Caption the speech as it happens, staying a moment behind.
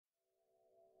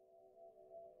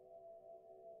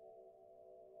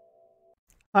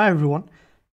Hi everyone,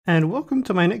 and welcome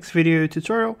to my next video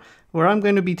tutorial where I'm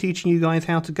going to be teaching you guys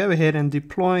how to go ahead and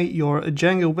deploy your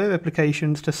Django web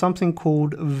applications to something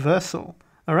called Vercel.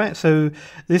 Alright, so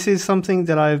this is something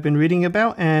that I've been reading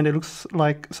about and it looks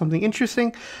like something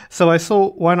interesting, so I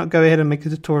thought why not go ahead and make a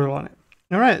tutorial on it.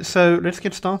 Alright, so let's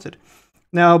get started.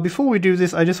 Now, before we do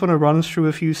this, I just want to run through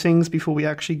a few things before we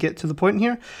actually get to the point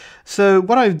here. So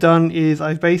what I've done is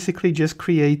I've basically just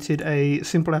created a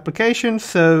simple application.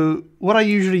 So what I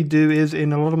usually do is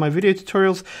in a lot of my video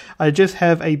tutorials, I just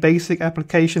have a basic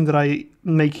application that I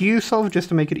make use of just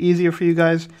to make it easier for you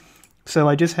guys. So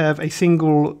I just have a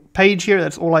single page here.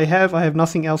 That's all I have. I have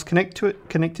nothing else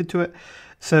connected to it.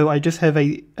 So I just have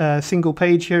a single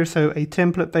page here. So a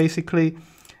template basically.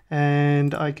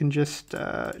 And I can just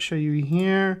show you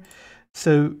here.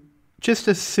 So just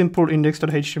a simple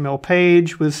index.html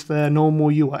page with the normal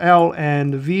URL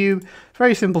and the view.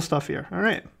 Very simple stuff here. All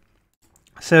right.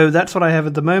 So that's what I have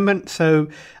at the moment. So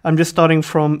I'm just starting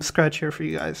from scratch here for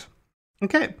you guys.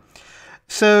 Okay.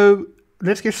 So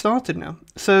let's get started now.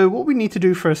 So what we need to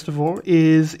do first of all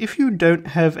is if you don't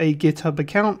have a GitHub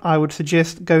account, I would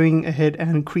suggest going ahead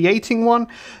and creating one.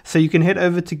 So you can head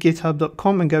over to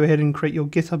github.com and go ahead and create your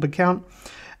GitHub account.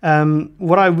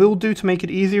 What I will do to make it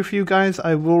easier for you guys,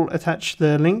 I will attach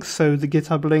the links, so the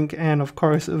GitHub link and of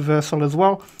course Vercel as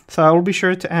well. So I will be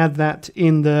sure to add that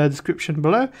in the description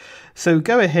below. So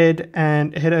go ahead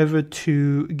and head over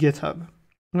to GitHub.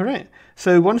 All right,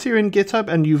 so once you're in GitHub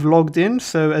and you've logged in,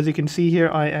 so as you can see here,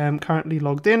 I am currently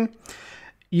logged in,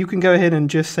 you can go ahead and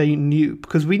just say new,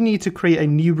 because we need to create a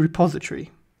new repository.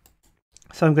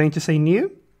 So I'm going to say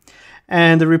new,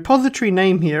 and the repository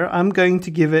name here, I'm going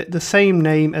to give it the same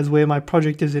name as where my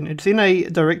project is in. It's in a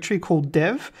directory called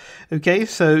dev. Okay,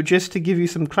 so just to give you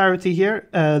some clarity here,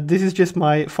 this is just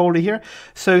my folder here.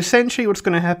 So essentially what's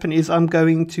going to happen is I'm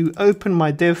going to open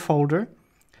my dev folder.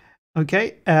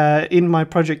 Okay, in my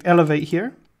project Elevate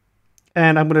here,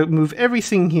 and I'm going to move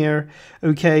everything here,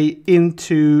 okay,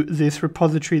 into this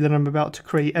repository that I'm about to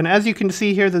create. And as you can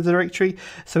see here, the directory,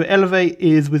 so Elevate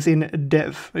is within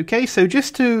dev. Okay, so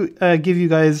just to give you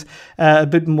guys a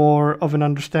bit more of an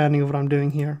understanding of what I'm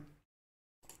doing here.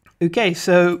 Okay,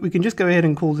 so we can just go ahead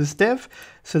and call this dev.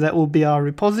 So that will be our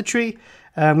repository.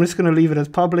 I'm just going to leave it as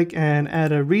public and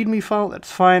add a README file. That's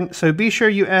fine. So be sure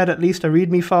you add at least a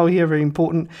README file here. Very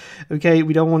important. Okay,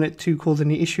 we don't want it to cause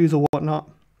any issues or whatnot.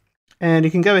 And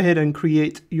you can go ahead and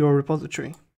create your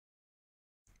repository.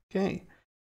 Okay,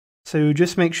 so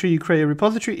just make sure you create a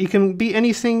repository. It can be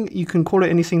anything. You can call it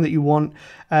anything that you want.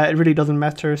 It really doesn't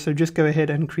matter. So just go ahead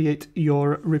and create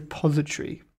your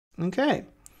repository. Okay,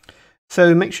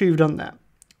 so make sure you've done that.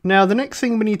 Now, the next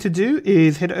thing we need to do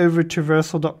is head over to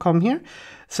vercel.com here.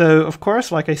 So, of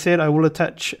course, like I said, I will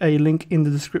attach a link in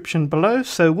the description below.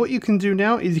 So what you can do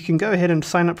now is you can go ahead and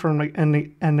sign up for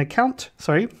an account.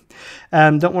 Sorry.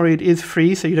 Don't worry, it is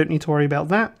free, so you don't need to worry about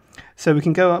that. So we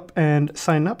can go up and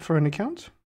sign up for an account.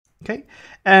 Okay.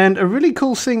 And a really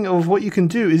cool thing of what you can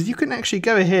do is you can actually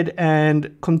go ahead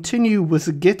and continue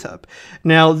with GitHub.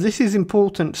 Now, this is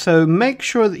important. So make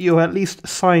sure that you're at least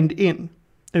signed in.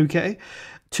 Okay.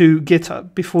 To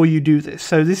GitHub before you do this.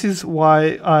 So this is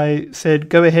why I said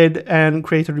go ahead and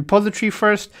create a repository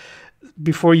first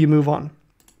before you move on.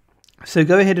 So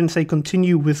go ahead and say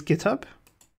continue with GitHub.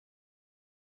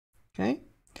 Okay.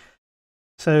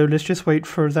 So let's just wait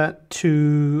for that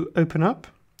to open up.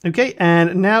 Okay,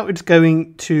 and now it's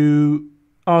going to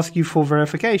ask you for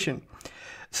verification.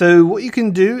 So what you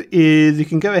can do is you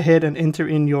can go ahead and enter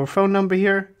in your phone number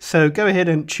here. So go ahead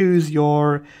and choose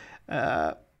your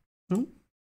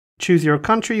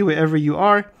country wherever you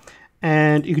are,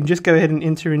 and you can just go ahead and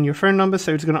enter in your phone number.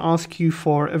 So it's going to ask you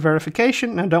for a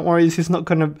verification. Now don't worry, this is not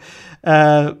going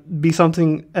to be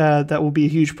something that will be a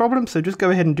huge problem, so just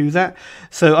go ahead and do that.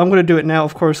 So I'm going to do it now,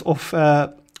 of course, off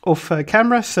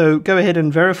camera. So go ahead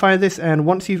and verify this, and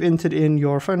once you've entered in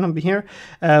your phone number here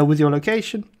with your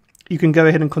location, you can go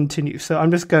ahead and continue. So I'm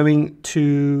just going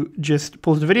to just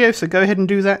pause the video. So go ahead and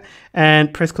do that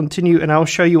and press continue, and I'll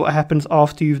show you what happens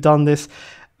after you've done this.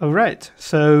 All right,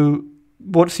 so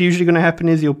what's usually going to happen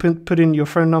is you'll put in your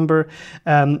phone number,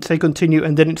 say continue,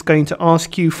 and then it's going to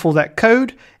ask you for that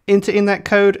code, enter in that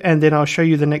code, and then I'll show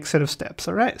you the next set of steps.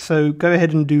 All right, so go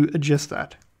ahead and do just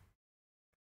that.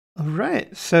 All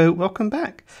right, so welcome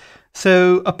back.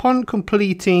 So upon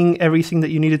completing everything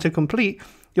that you needed to complete,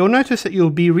 you'll notice that you'll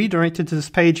be redirected to this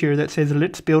page here that says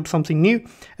let's build something new,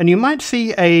 and you might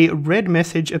see a red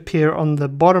message appear on the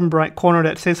bottom right corner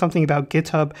that says something about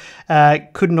GitHub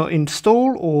could not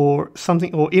install or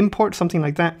something, or import, something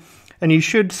like that. And you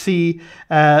should see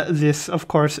this, of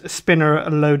course, spinner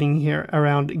loading here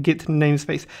around git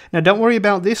namespace. Now, don't worry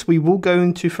about this. We will go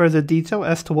into further detail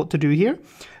as to what to do here.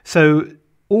 So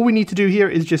all we need to do here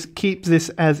is just keep this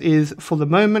as is for the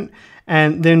moment,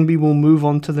 and then we will move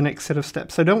on to the next set of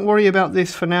steps. So don't worry about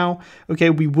this for now. Okay,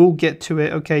 we will get to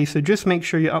it. Okay, so just make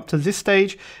sure you're up to this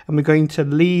stage, and we're going to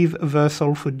leave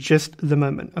Vercel for just the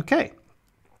moment. Okay,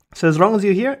 so as long as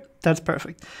you're here, that's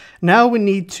perfect. Now we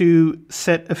need to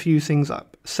set a few things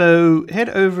up. So head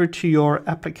over to your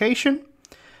application.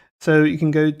 So you can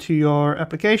go to your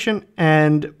application,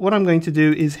 and what I'm going to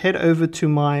do is head over to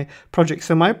my project.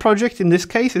 So my project in this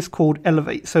case is called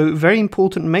Elevate. So very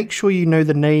important, make sure you know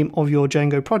the name of your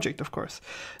Django project, of course.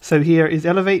 So here is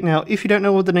Elevate. Now, if you don't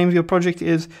know what the name of your project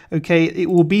is, okay,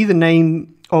 it will be the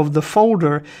name of the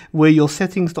folder where your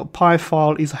settings.py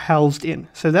file is housed in.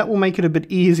 So that will make it a bit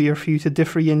easier for you to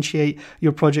differentiate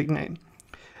your project name.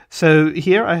 So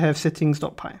here I have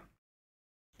settings.py.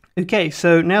 Okay,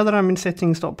 so now that I'm in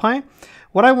settings.py,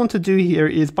 what I want to do here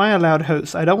is by allowed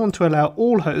hosts. I don't want to allow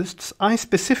all hosts. I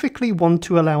specifically want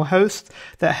to allow hosts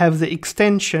that have the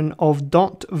extension of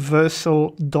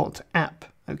 .vercel.app.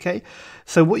 Okay,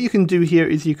 so what you can do here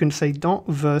is you can say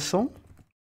 .vercel.app.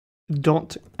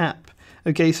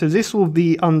 Okay, so this will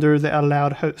be under the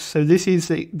allowed host. So this is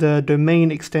the domain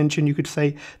extension, you could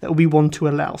say, that we want to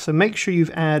allow. So make sure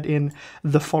you've added in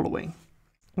the following.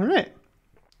 All right.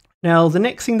 Now, the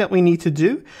next thing that we need to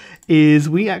do is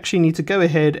we actually need to go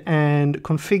ahead and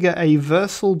configure a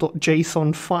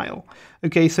vercel.json file.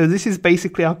 Okay, so this is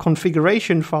basically our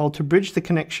configuration file to bridge the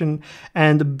connection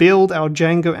and build our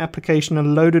Django application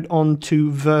and load it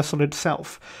onto Vercel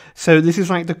itself. So this is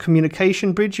like the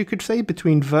communication bridge, you could say,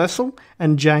 between Vercel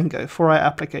and Django for our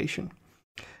application.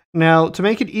 Now, to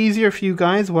make it easier for you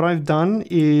guys, what I've done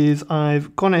is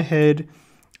I've gone ahead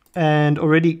and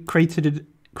already created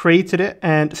it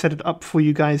and set it up for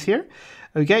you guys here.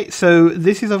 Okay, so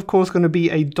this is of course going to be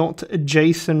a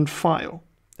 .json file.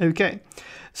 Okay,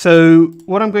 so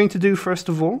what I'm going to do first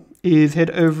of all is head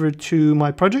over to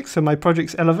my project. So my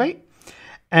project's Elevate,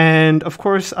 and of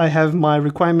course I have my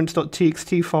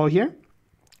requirements.txt file here.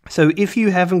 So if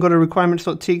you haven't got a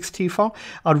requirements.txt file,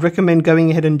 I'd recommend going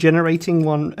ahead and generating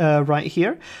one right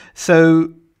here.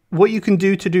 So what you can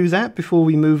do to do that before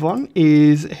we move on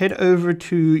is head over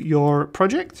to your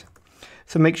project.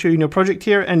 So make sure you know project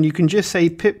here, and you can just say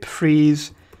pip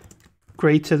freeze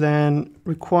greater than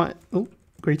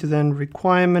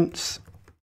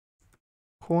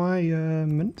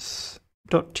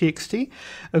requirements.txt.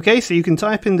 Okay, so you can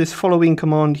type in this following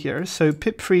command here. So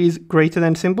pip freeze greater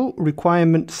than symbol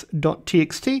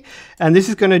requirements.txt, and this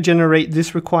is going to generate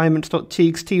this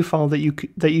requirements.txt file that you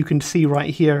can see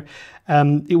right here.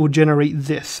 It will generate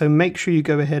this. So make sure you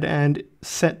go ahead and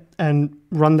set and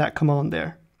run that command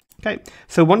there. Okay,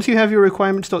 so once you have your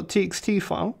requirements.txt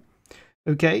file,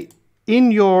 okay,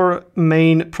 in your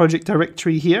main project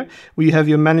directory here, where you have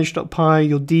your manage.py,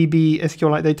 your DB,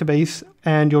 SQLite database,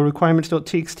 and your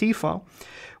requirements.txt file,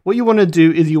 what you want to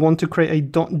do is you want to create a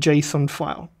 .json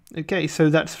file. Okay, so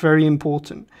that's very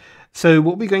important. So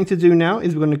what we're going to do now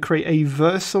is we're going to create a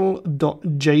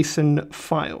vercel.json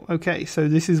file. Okay, so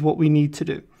this is what we need to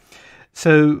do.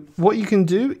 So what you can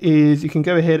do is you can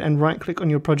go ahead and right click on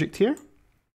your project here,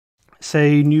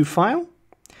 say new file,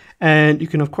 and you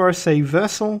can of course say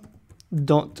vercel.json.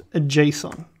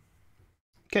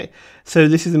 Okay, so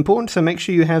this is important, so make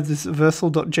sure you have this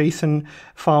vercel.json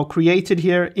file created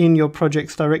here in your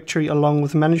project's directory along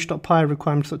with manage.py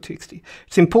requirements.txt.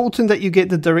 It's important that you get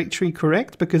the directory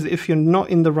correct, because if you're not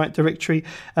in the right directory,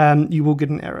 you will get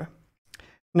an error.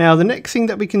 Now, the next thing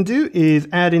that we can do is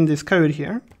add in this code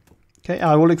here. Okay,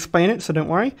 I will explain it, so don't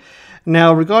worry.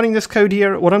 Now, regarding this code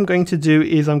here, what I'm going to do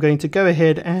is I'm going to go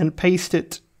ahead and paste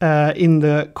it in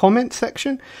the comment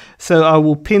section. So I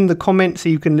will pin the comment, so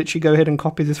you can literally go ahead and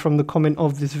copy this from the comment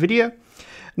of this video.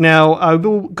 Now I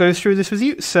will go through this with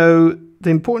you. So the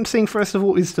important thing first of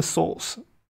all is the source.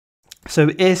 So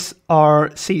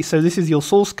src, so this is your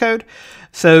source code.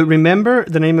 So remember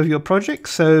the name of your project.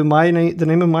 So the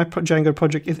name of my Django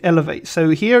project is Elevate. So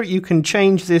here you can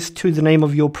change this to the name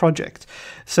of your project.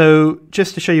 So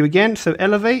just to show you again, so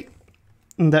Elevate,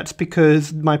 and that's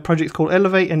because my project's called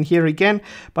Elevate, and here again,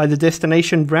 by the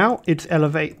destination route, it's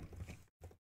Elevate.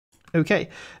 Okay,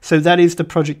 so that is the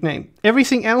project name.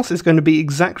 Everything else is going to be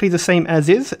exactly the same as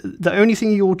is. The only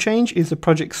thing you will change is the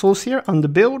project source here under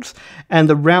builds and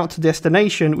the route to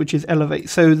destination, which is Elevate.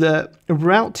 So the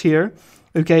route here,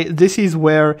 okay, this is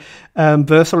where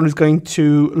Vercel is going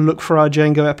to look for our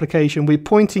Django application. We're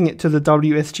pointing it to the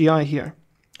WSGI here.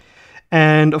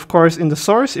 And of course, in the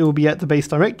source, it will be at the base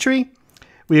directory.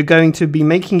 we are going to be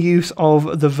making use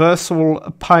of the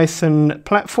Vercel Python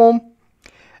platform.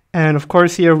 And of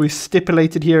course here we've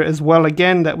stipulated here as well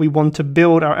again that we want to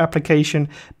build our application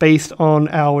based on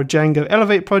our Django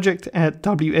Elevate project at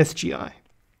WSGI.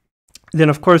 Then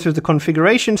of course with the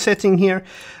configuration setting here,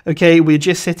 okay, we're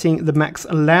just setting the max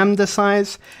lambda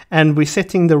size and we're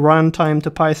setting the runtime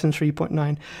to Python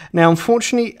 3.9. Now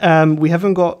unfortunately we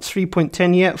haven't got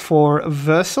 3.10 yet for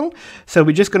Vercel, so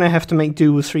we're just going to have to make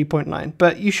do with 3.9.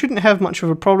 But you shouldn't have much of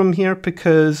a problem here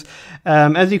because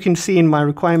as you can see in my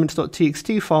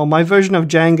requirements.txt file, my version of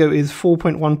Django is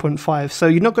 4.1.5, so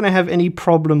you're not going to have any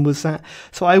problem with that.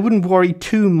 So I wouldn't worry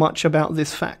too much about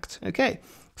this fact, okay?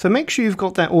 So make sure you've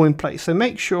got that all in place. So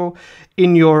make sure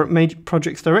in your major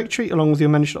projects directory, along with your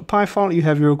manage.py file, you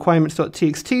have your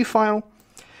requirements.txt file,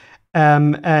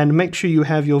 and make sure you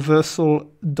have your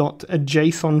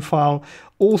vercel.json file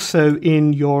also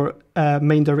in your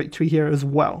main directory here as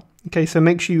well. Okay, so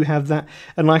make sure you have that.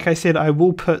 And like I said, I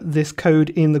will put this code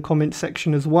in the comment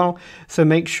section as well. So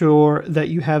make sure that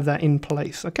you have that in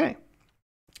place. Okay.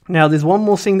 Now there's one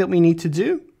more thing that we need to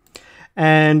do.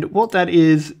 And what that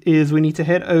is we need to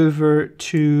head over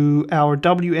to our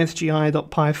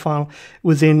wsgi.py file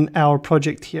within our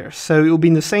project here. So it will be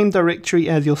in the same directory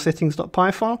as your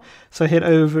settings.py file. So head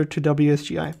over to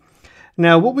wsgi.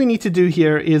 Now what we need to do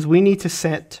here is we need to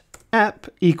set app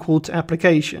equal to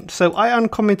application. So I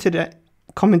uncommented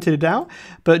it out,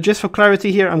 but just for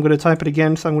clarity here, I'm going to type it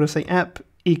again. So I'm going to say app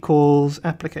equals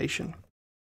application.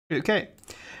 Okay.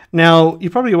 Now,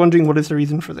 you're probably wondering what is the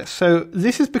reason for this. So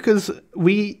this is because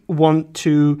we want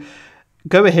to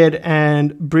go ahead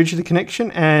and bridge the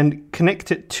connection and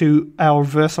connect it to our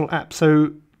Vercel app.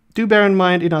 So do bear in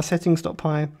mind in our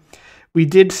settings.py, we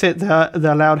did set the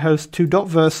allowed host to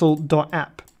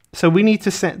 .vercel.app. So we need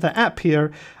to set the app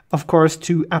here, of course,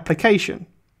 to application.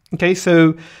 Okay,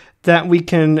 so that we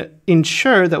can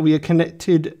ensure that we are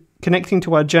connecting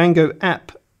to our Django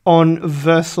app on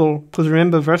Vercel, because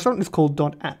remember Vercel is called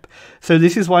 .app. So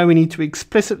this is why we need to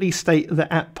explicitly state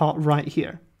the app part right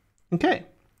here. Okay,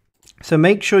 so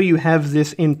make sure you have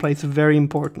this in place, very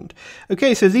important.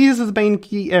 Okay, so these are the main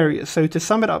key areas. So to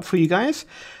sum it up for you guys,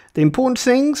 the important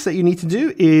things that you need to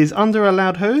do is under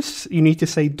allowed hosts, you need to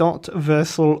say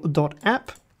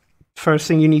 .vercel.app. First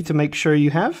thing you need to make sure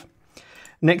you have.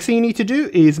 Next thing you need to do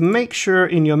is make sure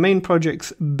in your main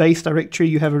project's base directory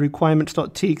you have a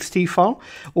requirements.txt file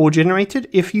or generated.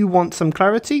 If you want some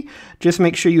clarity, just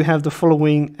make sure you have the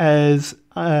following as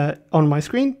on my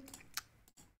screen.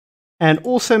 And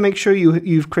also make sure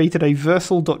you've created a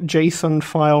vercel.json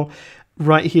file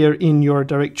right here in your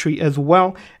directory as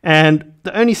well. And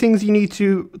the only things you need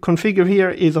to configure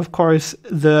here is, of course,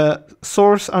 the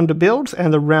source under builds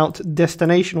and the route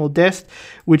destination or dest,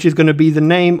 which is going to be the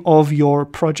name of your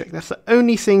project. That's the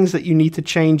only things that you need to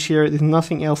change here. There's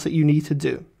nothing else that you need to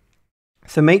do.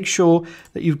 So make sure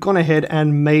that you've gone ahead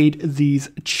and made these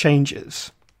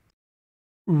changes.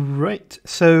 Right,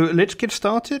 so let's get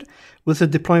started with the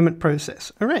deployment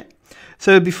process. All right,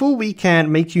 so before we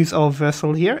can make use of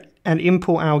Vercel here and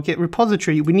import our Git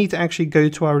repository, we need to actually go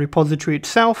to our repository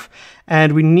itself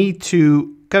and we need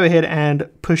to go ahead and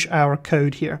push our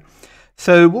code here.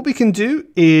 So what we can do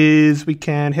is we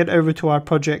can head over to our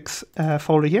projects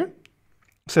folder here.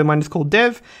 So mine is called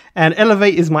dev and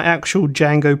Elevate is my actual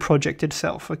Django project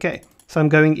itself. Okay, so I'm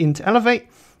going into Elevate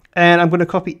and I'm going to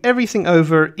copy everything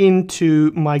over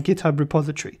into my GitHub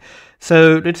repository.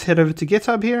 So let's head over to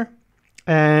GitHub here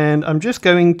and I'm just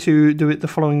going to do it the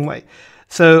following way.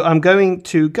 So I'm going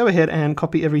to go ahead and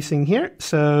copy everything here.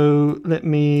 So let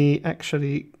me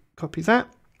actually copy that.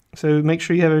 So make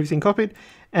sure you have everything copied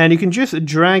and you can just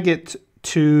drag it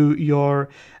to your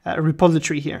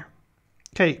repository here.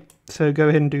 Okay, so go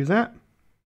ahead and do that.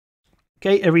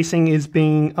 Okay, everything is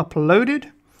being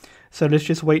uploaded. So let's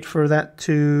just wait for that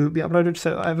to be uploaded.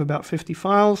 So I have about 50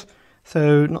 files,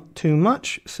 so not too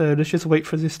much. So let's just wait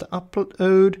for this to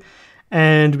upload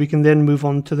and we can then move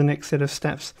on to the next set of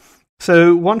steps.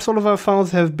 So once all of our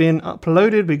files have been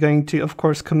uploaded, we're going to, of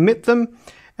course, commit them.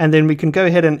 And then we can go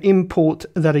ahead and import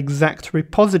that exact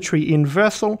repository in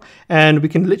Vercel. And we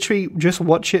can literally just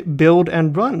watch it build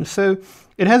and run. So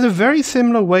it has a very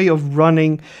similar way of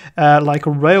running like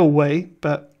a railway.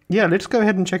 But yeah, let's go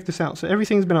ahead and check this out. So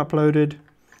everything's been uploaded.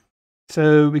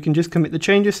 So we can just commit the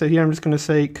changes. So here I'm just going to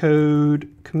say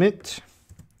code commit.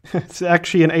 It's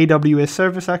actually an AWS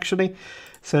service, actually.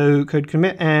 So code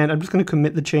commit, and I'm just going to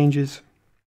commit the changes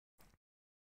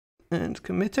and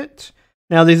commit it.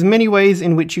 Now there's many ways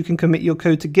in which you can commit your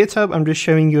code to GitHub. I'm just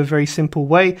showing you a very simple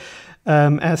way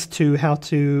as to how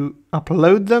to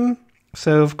upload them.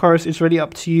 So of course it's really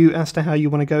up to you as to how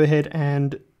you want to go ahead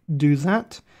and do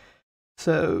that.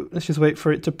 So let's just wait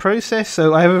for it to process.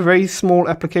 So I have a very small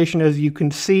application, as you can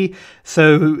see,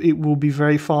 so it will be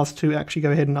very fast to actually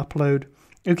go ahead and upload.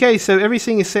 Okay, so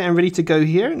everything is set and ready to go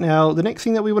here. Now, the next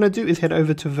thing that we want to do is head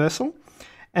over to Vercel.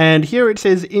 And here it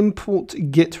says import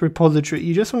git repository.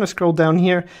 You just want to scroll down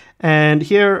here, and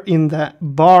here in that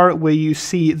bar where you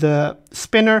see the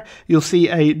spinner, you'll see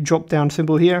a drop down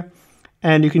symbol here,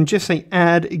 and you can just say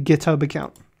add GitHub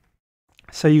account.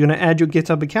 So you're going to add your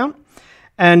GitHub account,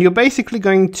 and you're basically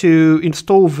going to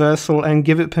install Vercel and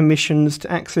give it permissions to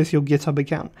access your GitHub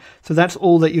account. So that's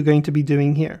all that you're going to be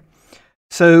doing here.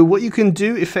 So what you can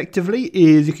do effectively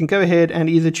is you can go ahead and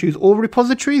either choose all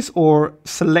repositories or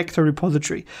select a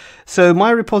repository. So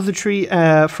my repository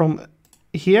from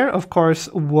here, of course,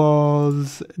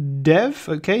 was dev.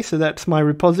 Okay, so that's my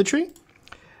repository.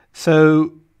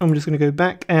 So I'm just going to go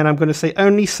back and I'm going to say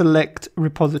only select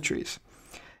repositories.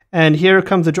 And here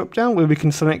comes a drop down where we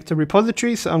can select a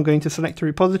repository. So I'm going to select a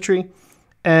repository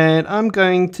and I'm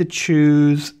going to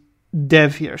choose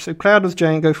dev here. So cloud with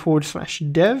Django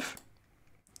 /dev.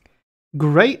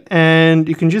 Great, and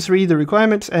you can just read the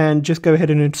requirements and just go ahead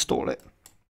and install it.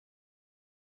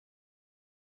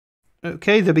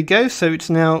 Okay, there we go. So it's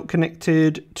now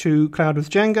connected to Cloud with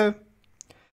Django.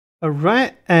 All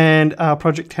right, and our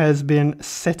project has been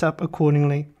set up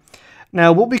accordingly.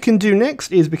 Now, what we can do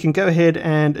next is we can go ahead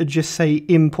and just say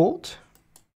import.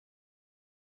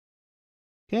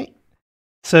 Okay,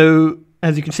 so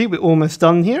as you can see, we're almost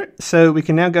done here. So we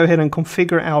can now go ahead and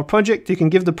configure our project. You can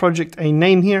give the project a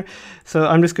name here. So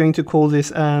I'm just going to call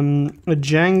this a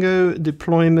Django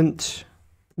deployment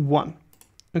 1.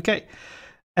 Okay.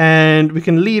 And we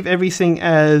can leave everything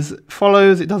as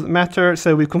follows. It doesn't matter.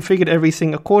 So we've configured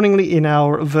everything accordingly in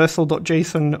our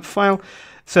vercel.json file.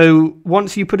 So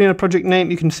once you put in a project name,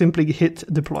 you can simply hit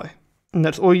deploy. And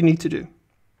that's all you need to do.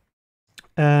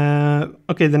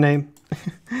 Okay, the name.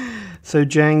 So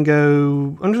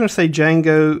Django, I'm just going to say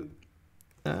Django,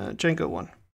 Django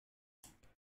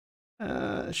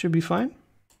 1. Should be fine.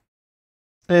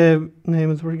 Name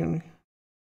is we're going to,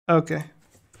 okay.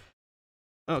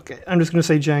 Okay, I'm just going to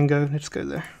say Django. Let's go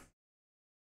there.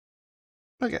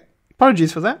 Okay,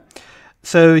 apologies for that.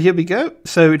 So here we go.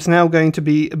 So it's now going to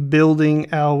be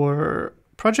building our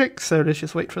project. So let's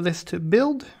just wait for this to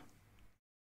build.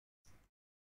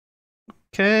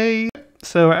 Okay.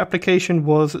 So our application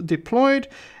was deployed,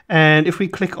 and if we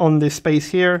click on this space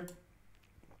here,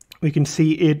 we can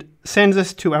see it sends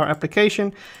us to our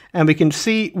application, and we can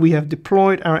see we have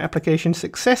deployed our application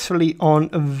successfully on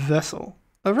Vercel.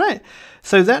 All right,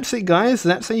 so that's it, guys.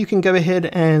 That's how you can go ahead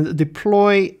and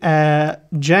deploy a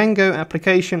Django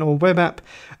application or web app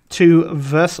to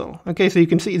Vercel. Okay, so you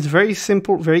can see it's very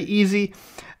simple, very easy.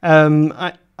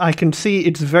 I can see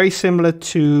it's very similar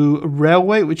to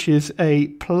Railway, which is a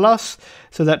plus.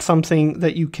 So that's something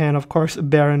that you can, of course,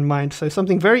 bear in mind. So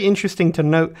something very interesting to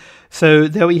note. So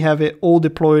there we have it all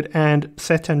deployed and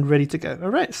set and ready to go.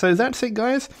 All right, so that's it,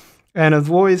 guys. And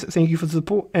as always, thank you for the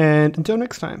support. And until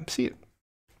next time, see you.